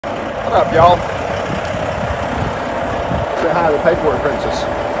What up, y'all? Say hi to the paperwork princess.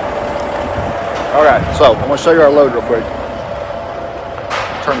 Alright, so I'm going to show you our load real quick.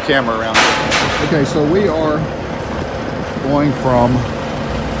 Turn the camera around. Okay, so we are going from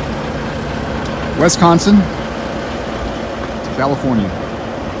Wisconsin to California,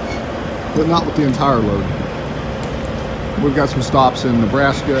 but not with the entire load. We've got some stops in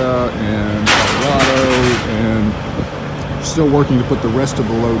Nebraska and Colorado, and still working to put the rest of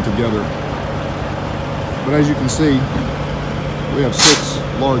the load together. But as you can see, we have 6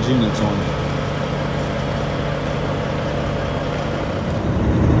 large units on.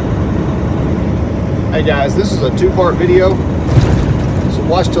 Hey guys, this is a 2-part video, so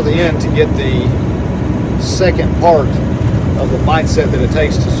watch till the end to get the second part of the mindset that it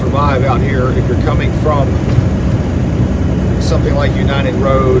takes to survive out here if you're coming from something like United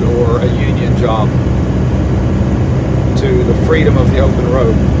Road or a union job to the freedom of the open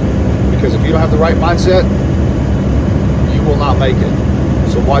road. Because if you don't have the right mindset, you will not make it.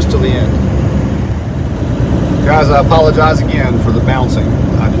 So watch till the end. Guys, I apologize again for the bouncing.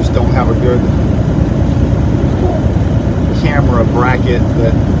 I just don't have a good camera bracket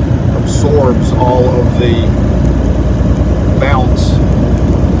that absorbs all of the bounce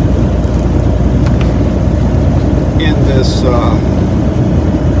in this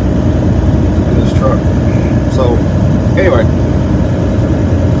truck. So anyway,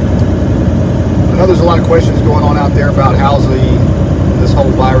 I know there's a lot of questions going on out there about how's this whole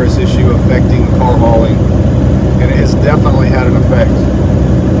virus issue affecting car hauling, and it has definitely had an effect.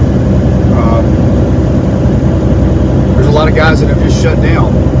 There's a lot of guys that have just shut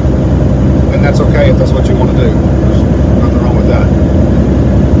down, and that's okay if that's what you want to do. There's nothing wrong with that.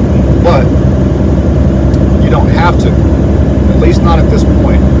 But you don't have to, at least not at this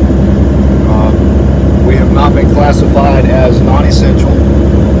point. We have not been classified as non-essential.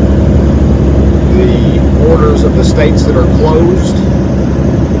 The orders of the states that are closed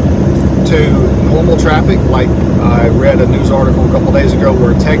to normal traffic, like I read a news article a couple days ago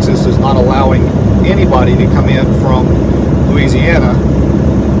where Texas is not allowing anybody to come in from Louisiana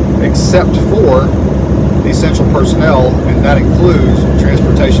except for essential personnel, and that includes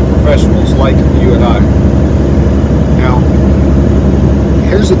transportation professionals like you and I. Now,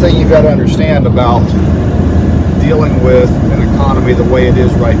 here's the thing you've got to understand about dealing with an economy the way it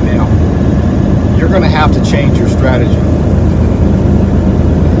is right now. You're going to have to change your strategy.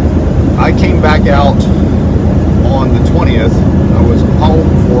 I came back out on the 20th. I was home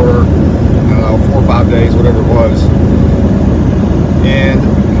for, I don't know, 4 or 5 days, whatever it was. And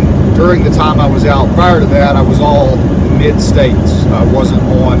during the time I was out prior to that, I was all mid-states. I wasn't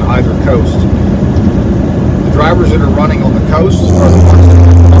on either coast. The drivers that are running on the coast are the ones that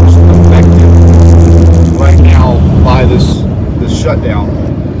are most affected right now by this shutdown.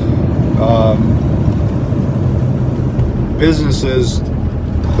 Businesses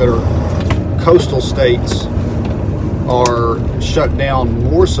that are coastal states are shut down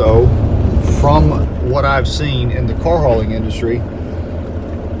more so, from what I've seen in the car hauling industry,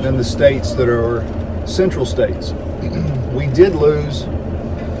 than the states that are central states. We did lose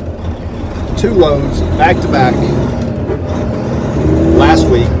 2 loads back to back last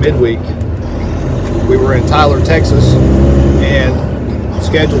week, midweek. We were in Tyler, Texas, and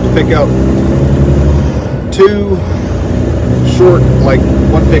scheduled to pick up 2 short, like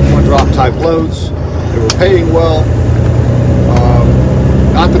 1 pick, 1 drop type loads. They were paying well.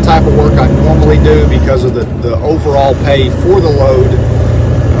 Not the type of work I normally do because of the overall pay for the load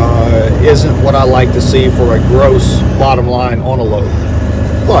isn't what I like to see for a gross bottom line on a load.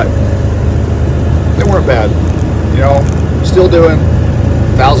 But they weren't bad. You know, still doing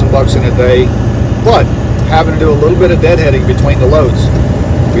 $1,000 in a day, but having to do a little bit of deadheading between the loads,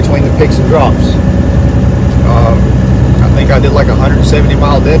 between the picks and drops. I think I did like a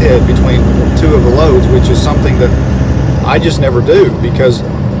 170-mile deadhead between 2 of the loads, which is something that I just never do because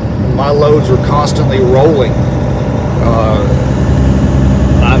my loads are constantly rolling.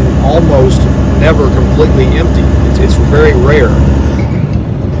 I'm almost never completely empty. It's very rare.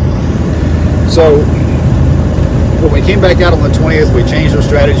 So when we came back out on the 20th, we changed our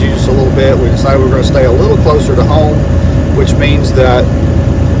strategy just a little bit. We decided we were going to stay a little closer to home, which means that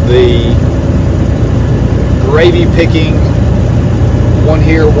the gravy picking, 1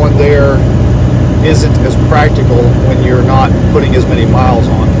 here, 1 there, isn't as practical when you're not putting as many miles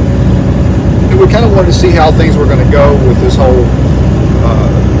on. And we kind of wanted to see how things were going to go with this whole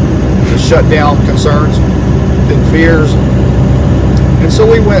the shutdown concerns and fears. And so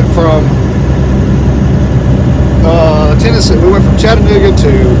we went from Tennessee, we went from Chattanooga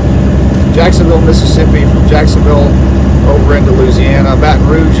to Jacksonville, Mississippi, from Jacksonville over into Louisiana, Baton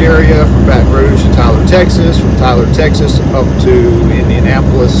Rouge area. area, from Baton Rouge to Tyler, Texas, from Tyler, Texas up to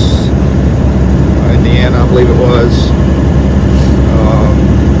Indianapolis, Indiana, I believe it was.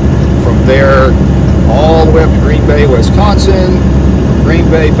 From there, all the way up to Green Bay, Wisconsin. Green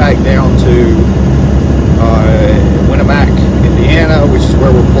Bay back down to Winamac, Indiana, which is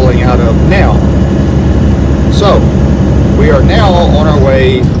where we're pulling out of now. So, we are now on our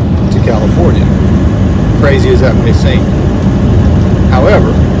way to California. Crazy as that may seem.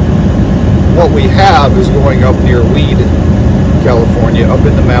 However, what we have is going up near Weed, California, up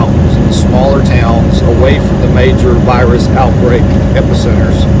in the mountains, in smaller towns, away from the major virus outbreak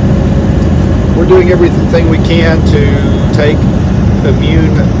epicenters. We're doing everything we can to take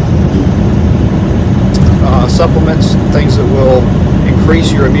immune supplements, things that will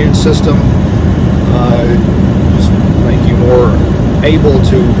increase your immune system, just make you more able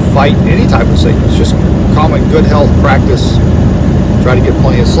to fight any type of sickness. Just common good health practice. Try to get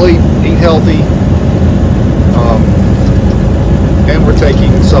plenty of sleep, eat healthy, and we're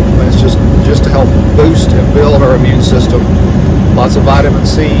taking supplements just to help boost and build our immune system. Lots of vitamin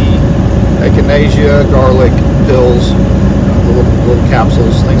C, echinacea, garlic, pills, little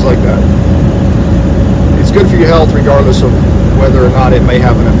capsules, things like that. It's good for your health regardless of whether or not it may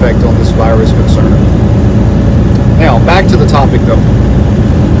have an effect on this virus concern. Now, back to the topic though.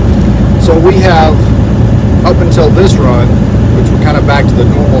 So we have, up until this run, which we're kind of back to the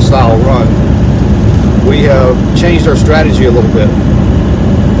normal style run, we have changed our strategy a little bit.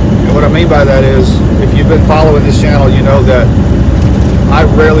 And what I mean by that is, if you've been following this channel, you know that I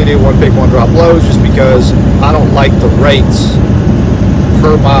rarely do one pick, one drop loads just because I don't like the rates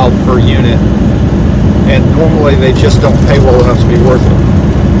per mile per unit, and normally they just don't pay well enough to be worth it.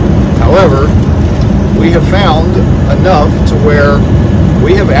 However, we have found enough to where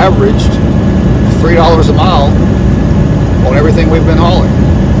we have averaged $3 a mile on everything we've been hauling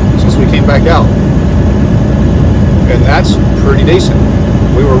since we came back out, and that's pretty decent.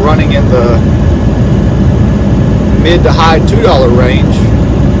 We were running in the mid to high $2 range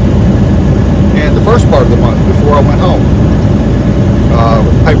in the first part of the month before I went home.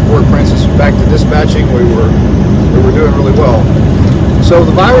 With paperwork prints back to dispatching, we were doing really well. So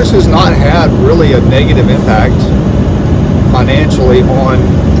the virus has not had really a negative impact financially on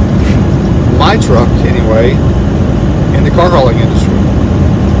my truck anyway in the car hauling industry.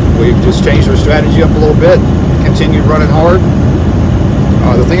 We've just changed our strategy up a little bit, continued running hard.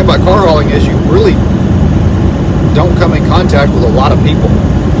 The thing about car hauling is you really don't come in contact with a lot of people.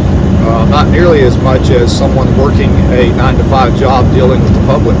 Not nearly as much as someone working a 9-to-5 job dealing with the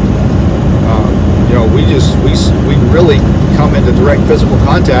public. You know, we really come into direct physical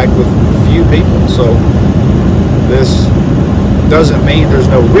contact with few people. So this doesn't mean there's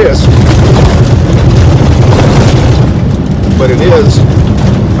no risk, but it is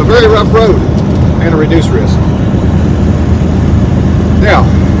a very rough road and a reduced risk. Now,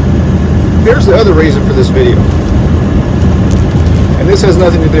 here's the other reason for this video. And this has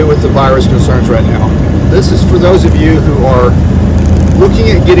nothing to do with the virus concerns right now. This is for those of you who are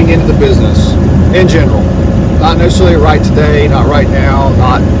looking at getting into the business in general. Not necessarily right today, not right now,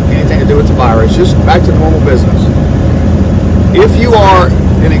 not anything to do with the virus, just back to normal business. If you are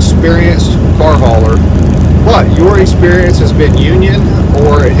an experienced car hauler, but your experience has been union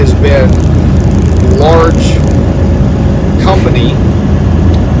or it has been large company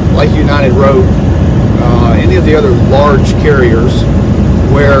like United Road, any of the other large carriers,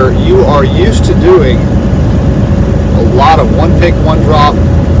 where you are used to doing a lot of one pick, one drop,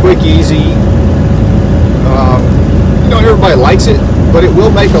 quick, easy. You know, everybody likes it, but it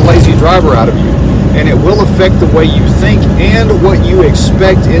will make a lazy driver out of you, and it will affect the way you think and what you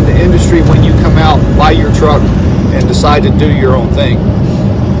expect in the industry when you come out, buy your truck, and decide to do your own thing.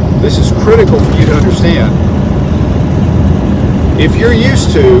 This is critical for you to understand. If you're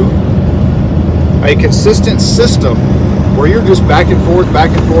used to a consistent system where you're just back and forth,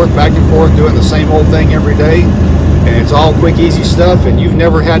 doing the same old thing every day, and it's all quick, easy stuff, and you've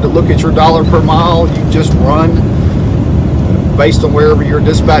never had to look at your dollar per mile, you just run based on wherever your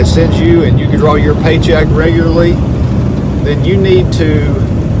dispatch sends you, and you can draw your paycheck regularly, then you need to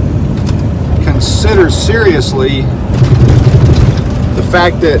consider seriously the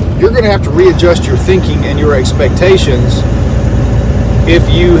fact that you're going to have to readjust your thinking and your expectations if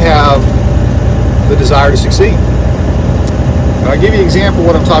you have the desire to succeed. I'll give you an example of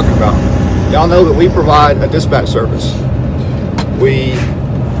what I'm talking about. Y'all know that we provide a dispatch service. We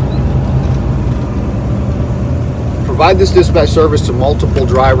provide this dispatch service to multiple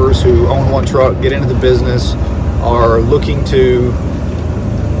drivers who own one truck, get into the business, are looking to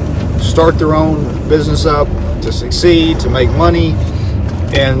start their own business up, to succeed, to make money.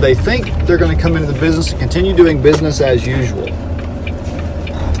 and they think they're going to come into the business and continue doing business as usual.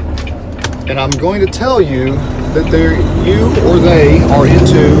 And I'm going to tell you that you or they are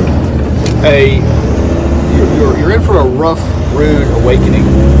into you're in for a rough, rude awakening,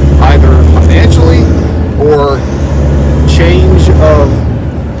 either financially or change of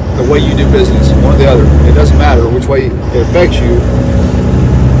the way you do business, one or the other. It doesn't matter which way it affects you.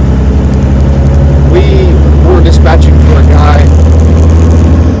 We were dispatching for a guy,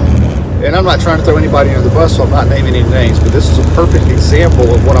 and I'm not trying to throw anybody under the bus, so I'm not naming any names, but this is a perfect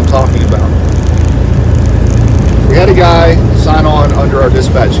example of what I'm talking about. We had a guy sign on under our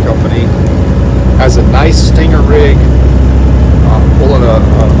dispatch company, has a nice Stinger rig, pulling a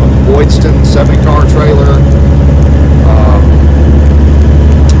Boydston 7-car trailer,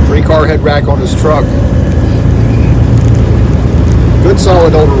 3-car head rack on his truck, good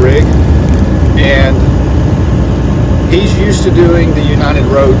solid older rig, and he's used to doing the United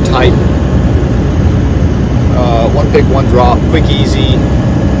Road type, one pick, one drop, quick, easy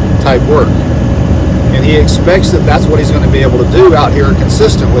type work. And he expects that that's what he's going to be able to do out here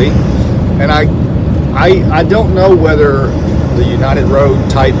consistently. And I don't know whether the United Road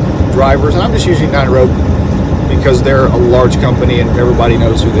type drivers, and I'm just using United Road because they're a large company and everybody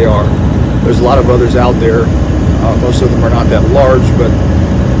knows who they are. There's a lot of others out there. Most of them are not that large, but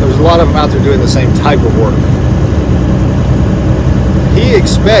there's a lot of them out there doing the same type of work. He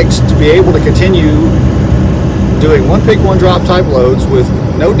expects to be able to continue doing one pick, one drop type loads with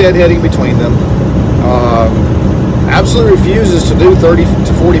no deadheading between them. Absolutely refuses to do 30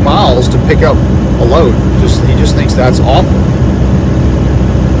 to 40 miles to pick up a load. He just thinks that's awful.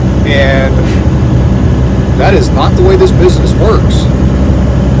 And that is not the way this business works.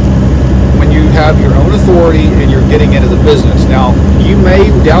 When you have your own authority and you're getting into the business. Now, you may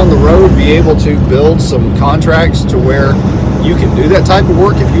down the road be able to build some contracts to where you can do that type of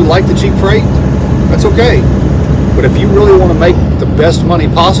work if you like the cheap freight. That's okay. But if you really want to make the best money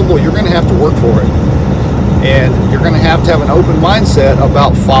possible, you're going to have to work for it. And you're going to have an open mindset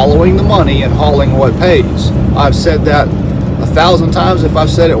about following the money and hauling what pays. I've said that 1,000 times if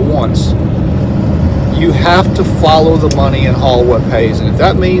I've said it once. You have to follow the money and haul what pays. And if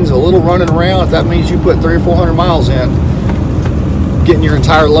that means a little running around, if that means you put 300 or 400 miles in, getting your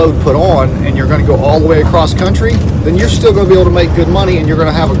entire load put on, and you're going to go all the way across country, then you're still going to be able to make good money and you're going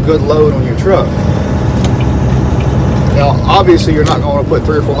to have a good load on your truck. Now, obviously, you're not going to put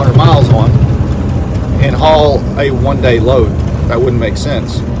 300 or 400 miles on and haul a one-day load. That wouldn't make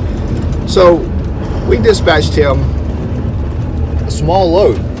sense. So we dispatched him a small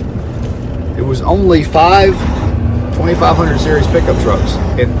load. It was only 5 2500 series pickup trucks,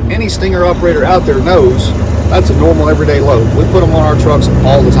 and any Stinger operator out there knows that's a normal everyday load. We put them on our trucks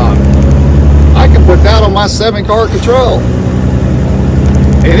all the time. I can put that on my 7-car Control,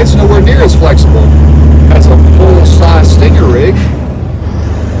 and it's nowhere near as flexible as a full-size Stinger rig.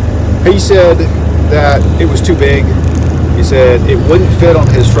 He said that it was too big. He said it wouldn't fit on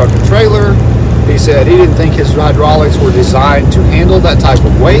his truck and trailer. He said he didn't think his hydraulics were designed to handle that type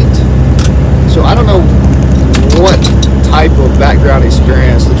of weight. So I don't know what type of background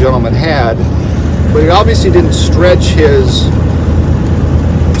experience the gentleman had, but it obviously didn't stretch his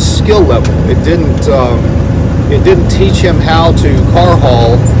skill level. It didn't teach him how to car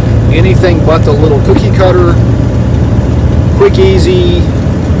haul anything but the little cookie cutter, quick, easy,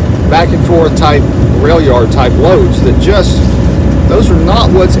 back and forth type rail yard type loads. Those are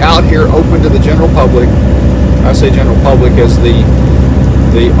not what's out here open to the general public. I say general public as the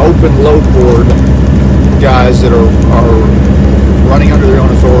open load board guys that are running under their own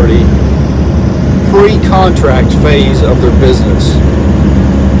authority, pre-contract phase of their business.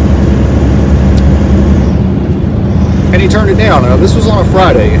 And he turned it down. Now, this was on a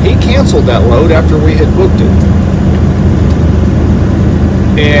Friday, and he canceled that load after we had booked it.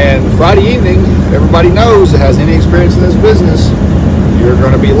 And Friday evening, everybody knows that has any experience in this business, you're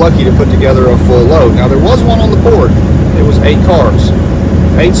going to be lucky to put together a full load. Now, there was one on the board. It was 8 cars.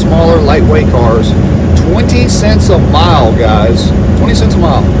 8 smaller, lightweight cars. 20 cents a mile, guys. 20 cents a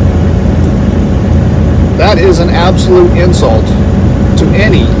mile. That is an absolute insult to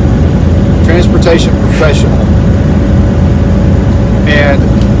any transportation professional. And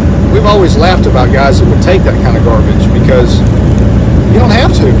we've always laughed about guys that would take that kind of garbage, because you don't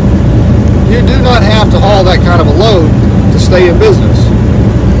have to. You do not have to haul that kind of a load to stay in business.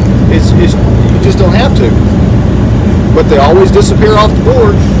 You just don't have to. But they always disappear off the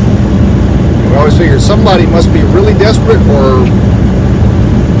board. We always figure somebody must be really desperate, or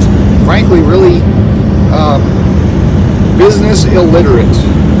frankly really business illiterate.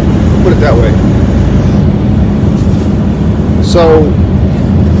 Put it that way. So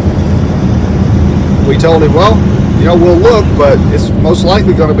told him, well, you know, we'll look, but it's most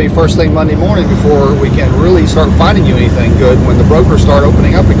likely going to be first thing Monday morning before we can really start finding you anything good when the brokers start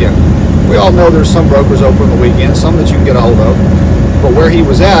opening up again. We all know there's some brokers open on the weekend, some that you can get a hold of, but where he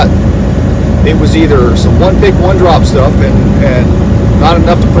was at, it was either some one pick, one drop stuff and not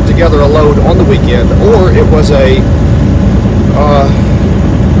enough to put together a load on the weekend, or it was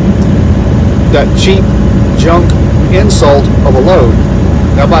that cheap junk insult of a load.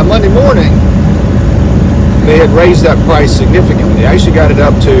 Now by Monday morning, they had raised that price significantly. They actually got it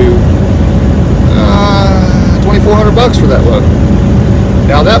up to $2,400 for that load.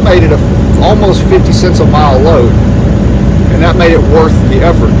 Now that made it almost 50 cents a mile load, and that made it worth the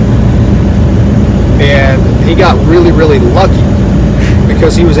effort. And he got really, really lucky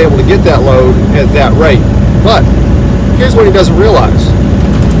because he was able to get that load at that rate. But here's what he doesn't realize.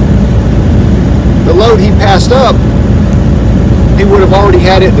 The load he passed up, he would have already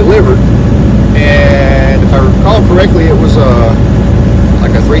had it delivered. And if I recall correctly, it was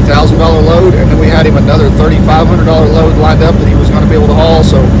like a $3,000 load, and then we had him another $3,500 load lined up that he was going to be able to haul.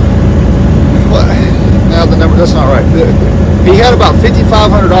 So, well, now the number, that's not right. He had about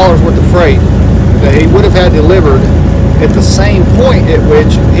 $5,500 worth of freight that he would have had delivered at the same point at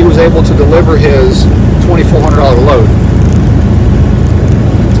which he was able to deliver his $2,400 load.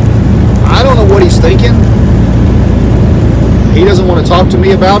 I don't know what he's thinking. He doesn't want to talk to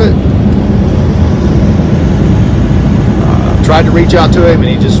me about it. Tried to reach out to him and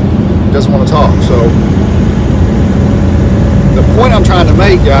he just doesn't want to talk. So the point I'm trying to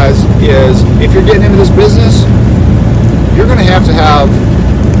make, guys, is if you're getting into this business, you're going to have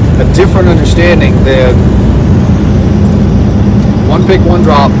a different understanding than one pick, one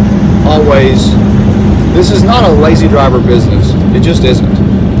drop, always. This is not a lazy driver business. It just isn't.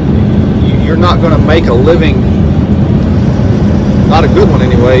 You're not going to make a living, not a good one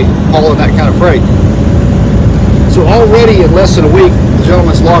anyway, hauling that kind of freight. So already in less than a week, the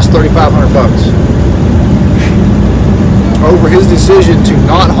gentleman's lost $3,500 over his decision to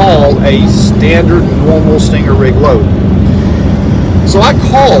not haul a standard normal Stinger rig load. So I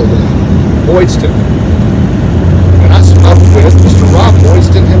called Boydston, and I spoke with Mr. Rob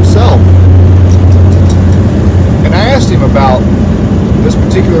Boydston himself, and I asked him about this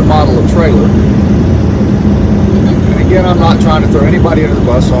particular model of trailer. And again, I'm not trying to throw anybody under the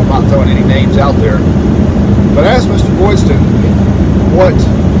bus, so I'm not throwing any names out there. But I asked Mr. Boydston what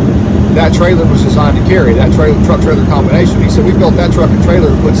that trailer was designed to carry, that truck-trailer combination. He said, we built that truck and trailer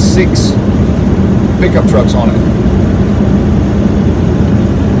to put 6 pickup trucks on it.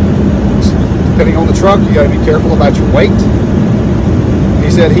 Depending on the truck, you got to be careful about your weight. He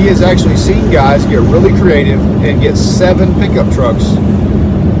said he has actually seen guys get really creative and get 7 pickup trucks.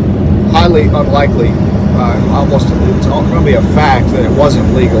 Highly unlikely. Almost, it's going to be a fact that it wasn't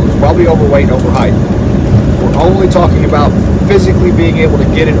legal. It's probably overweight and overheight. We're only talking about physically being able to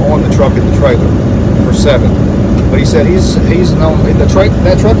get it on the truck and the trailer for 7. But he said he's known that truck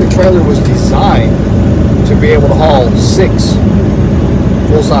and trailer was designed to be able to haul 6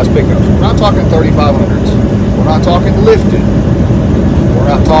 full-size pickups. We're not talking 3500s. We're not talking lifted. We're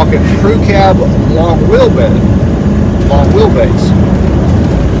not talking crew cab long wheelbase,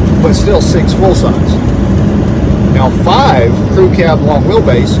 but still 6 full-size. Now 5 crew cab long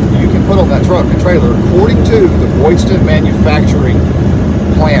wheelbase you can put on that truck and trailer according to the Boydston manufacturing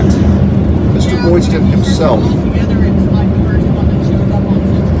plant. Mr. Boydston himself.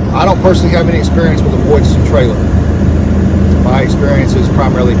 I don't personally have any experience with a Boydston trailer. My experience is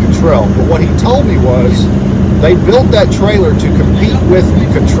primarily Cottrell. But what he told me was they built that trailer to compete with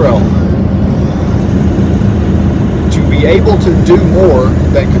Cottrell, to be able to do more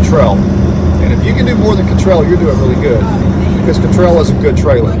than Cottrell. And if you can do more than Cottrell, you're doing really good, because Cottrell is a good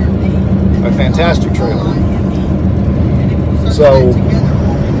trailer, a fantastic trailer. So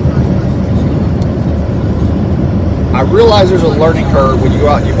I realize there's a learning curve when you go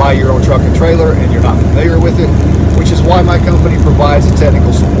out and you buy your own truck and trailer and you're not familiar with it, which is why my company provides the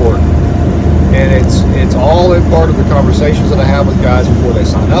technical support. And it's all in part of the conversations that I have with guys before they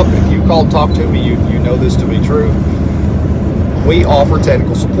sign up. If you call and talk to me, you know this to be true. We offer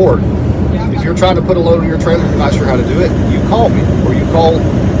technical support. If you're trying to put a load on your trailer, you're not sure how to do it, you call me, or you call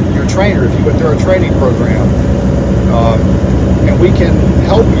your trainer if you went through a training program, and we can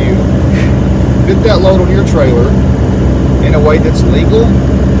help you fit that load on your trailer in a way that's legal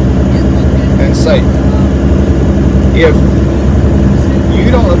and safe. If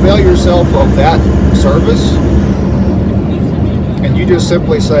you don't avail yourself of that service and you just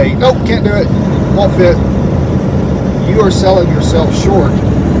simply say, nope, can't do it, won't fit, you are selling yourself short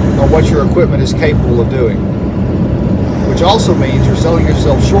on what your equipment is capable of doing, which which also means you're selling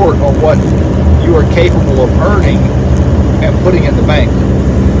yourself short on what you are capable of earning and putting in the bank.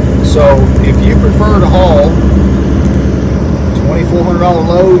 So if you prefer to haul $2,400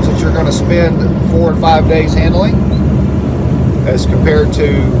 loads that you're going to spend 4 and 5 days handling, as compared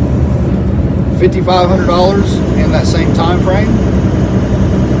to $5,500 in that same time frame,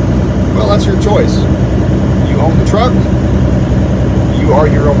 well, that's your choice. You own the truck, you are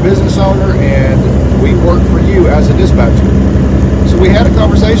your own business owner, and we work for you as a dispatcher. So we had a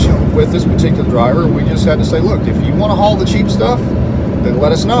conversation with this particular driver. We just had to say, look, if you want to haul the cheap stuff, then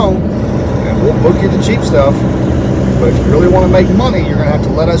let us know, and we'll book you the cheap stuff. But if you really want to make money, you're going to have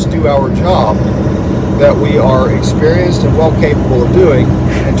to let us do our job that we are experienced and well capable of doing,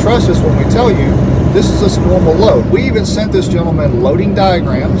 and trust us when we tell you this is just a normal load. We even sent this gentleman loading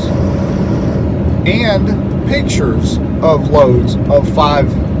diagrams and pictures of loads of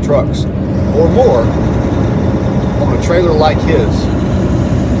 5 trucks or more on a trailer like his.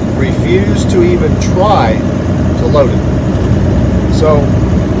 Refused to even try to load it. So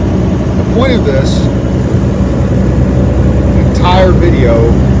the point of this entire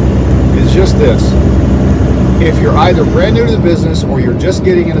video is just this. If you're either brand new to the business, or you're just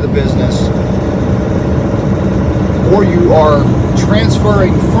getting into the business, or you are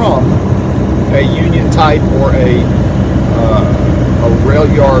transferring from a union type or a rail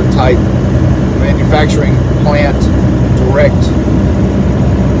yard type manufacturing plant, direct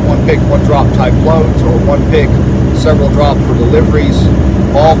one pick, one drop type loads, or one pick, several drop for deliveries,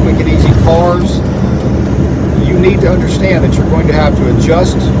 all quick and easy cars, you need to understand that you're going to have to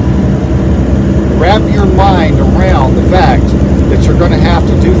adjust, wrap your mind around the fact that you're going to have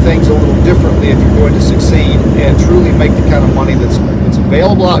to do things a little differently if you're going to succeed and truly make the kind of money that's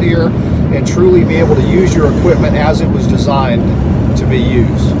available out here, and truly be able to use your equipment as it was designed to be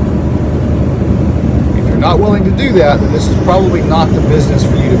used. If you're not willing to do that, then this is probably not the business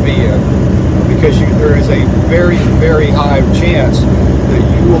for you to be in, because there is a very, very high chance that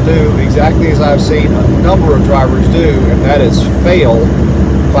you will do exactly as I've seen a number of drivers do, and that is fail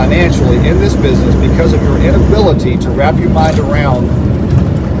financially in this business because of your inability to wrap your mind around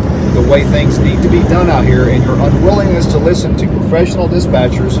the way things need to be done out here, and your unwillingness to listen to professional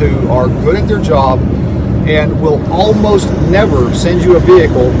dispatchers who are good at their job and will almost never send you a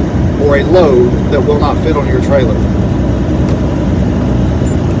vehicle or a load that will not fit on your trailer.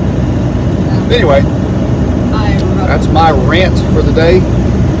 Anyway, that's my rant for the day.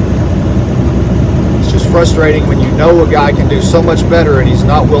 It's just frustrating when you know a guy can do so much better and he's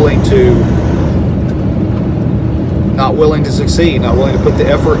not willing to succeed, not willing to put the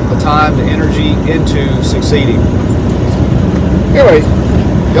effort, the time, the energy into succeeding. Anyway,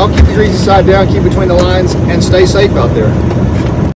 y'all keep the greasy side down, keep between the lines, and stay safe out there.